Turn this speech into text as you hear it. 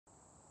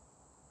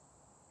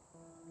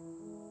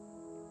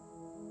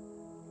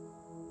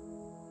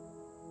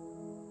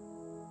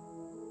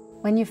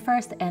When you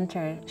first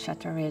enter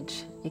Chateau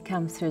Ridge, you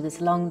come through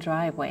this long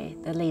driveway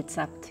that leads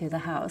up to the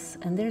house,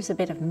 and there's a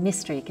bit of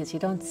mystery because you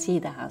don't see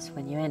the house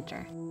when you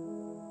enter.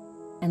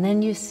 And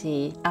then you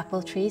see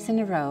apple trees in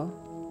a row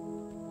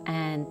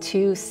and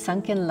two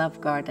sunken love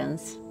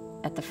gardens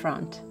at the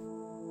front.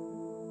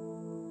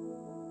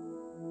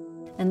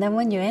 And then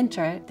when you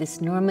enter this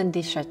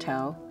Normandy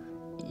chateau,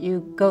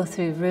 you go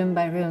through room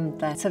by room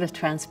that sort of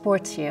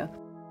transports you.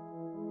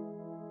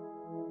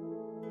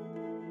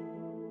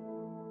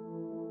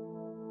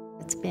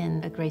 It's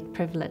been a great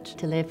privilege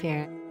to live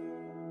here.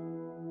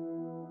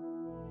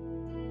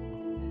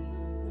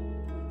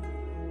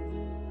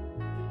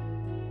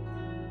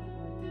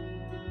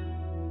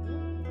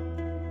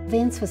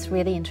 Vince was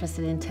really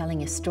interested in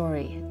telling a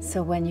story.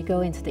 So when you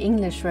go into the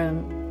English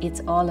room,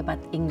 it's all about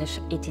English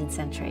 18th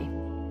century.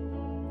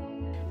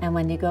 And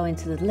when you go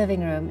into the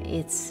living room,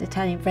 it's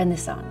Italian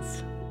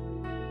Renaissance.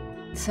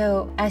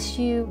 So as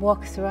you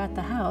walk throughout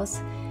the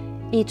house,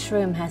 each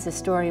room has a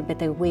story, but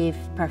they weave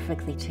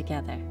perfectly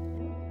together.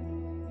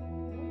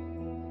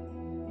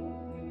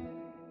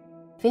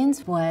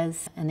 Vince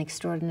was an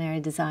extraordinary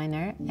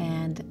designer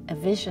and a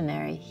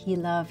visionary. He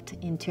loved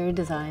interior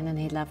design and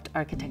he loved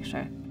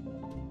architecture.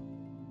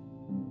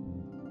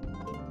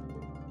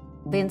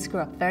 Vince grew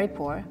up very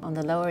poor on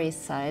the Lower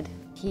East Side.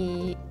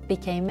 He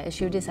became a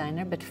shoe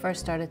designer, but first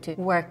started to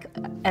work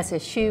as a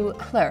shoe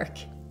clerk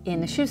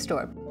in a shoe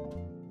store.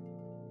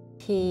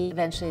 He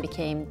eventually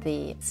became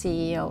the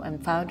CEO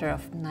and founder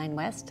of Nine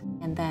West,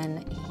 and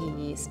then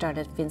he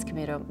started Vince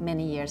Camuto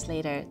many years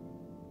later.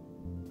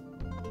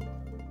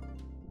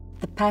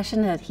 The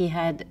passion that he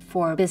had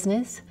for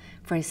business,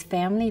 for his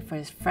family, for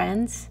his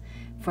friends,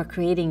 for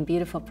creating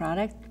beautiful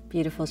product,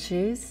 beautiful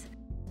shoes,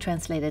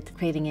 translated to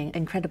creating an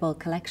incredible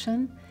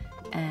collection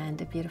and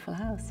a beautiful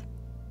house.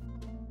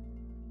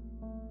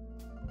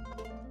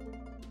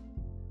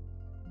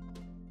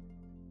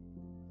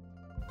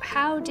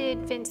 How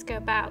did Vince go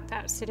about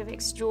that sort of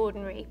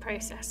extraordinary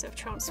process of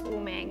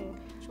transforming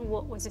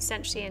what was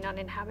essentially an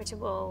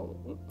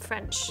uninhabitable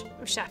French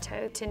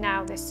chateau to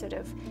now this sort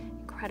of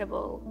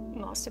incredible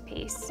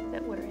masterpiece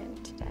that we're in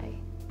today?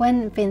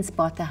 When Vince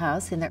bought the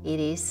house in the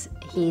 80s,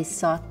 he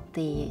sought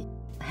the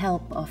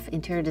help of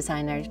interior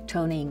designer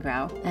Anthony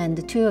Ingrao, and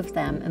the two of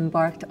them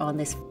embarked on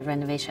this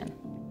renovation.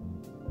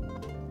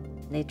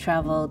 They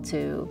traveled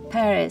to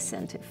Paris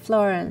and to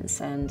Florence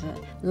and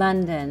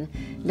London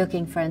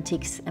looking for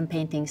antiques and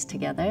paintings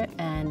together,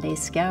 and they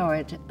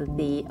scoured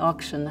the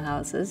auction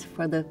houses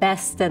for the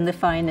best and the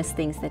finest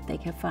things that they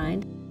could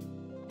find.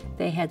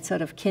 They had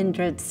sort of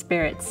kindred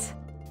spirits.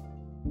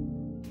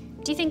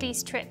 Do you think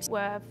these trips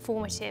were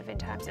formative in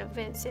terms of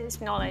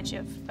Vince's knowledge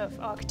of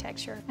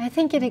architecture? I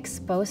think it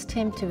exposed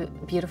him to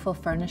beautiful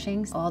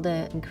furnishings, all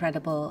the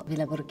incredible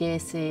Villa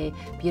Borghese,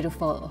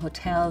 beautiful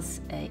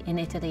hotels in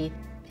Italy.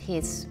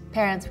 His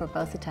parents were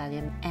both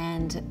Italian,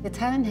 and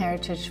Italian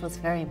heritage was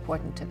very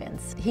important to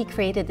Vince. He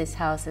created this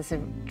house as a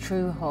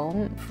true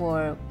home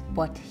for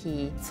what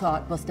he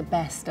thought was the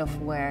best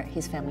of where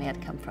his family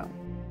had come from.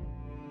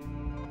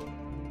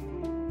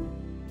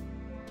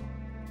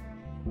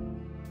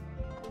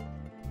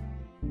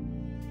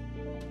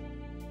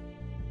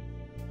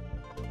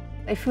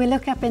 If we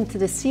look up into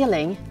the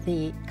ceiling,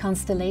 the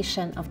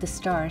constellation of the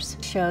stars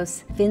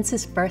shows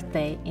Vince's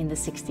birthday in the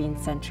 16th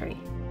century.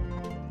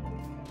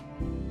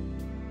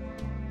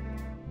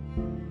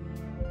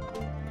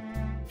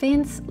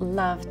 Vince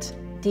loved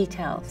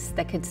details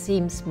that could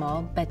seem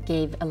small but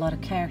gave a lot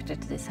of character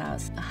to this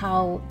house.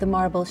 How the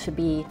marble should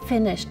be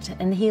finished,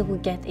 and he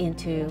would get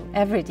into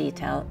every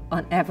detail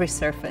on every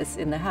surface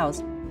in the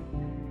house.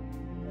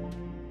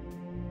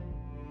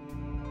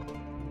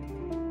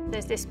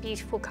 There's this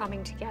beautiful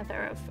coming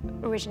together of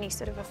originally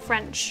sort of a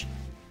French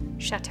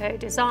chateau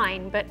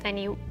design, but then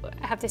you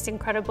have this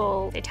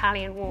incredible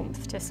Italian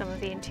warmth to some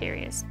of the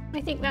interiors. I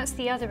think that's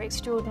the other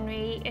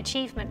extraordinary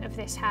achievement of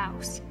this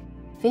house.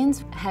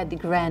 Vince had the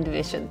grand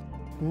vision.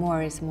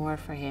 More is more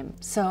for him.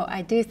 So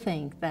I do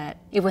think that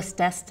it was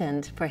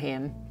destined for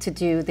him to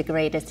do the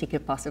greatest he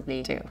could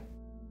possibly do.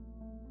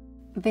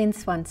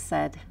 Vince once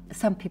said,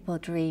 "Some people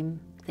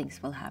dream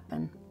things will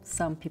happen.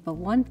 Some people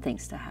want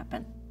things to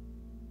happen.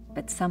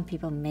 But some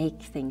people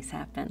make things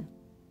happen."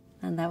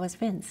 And that was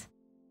Vince.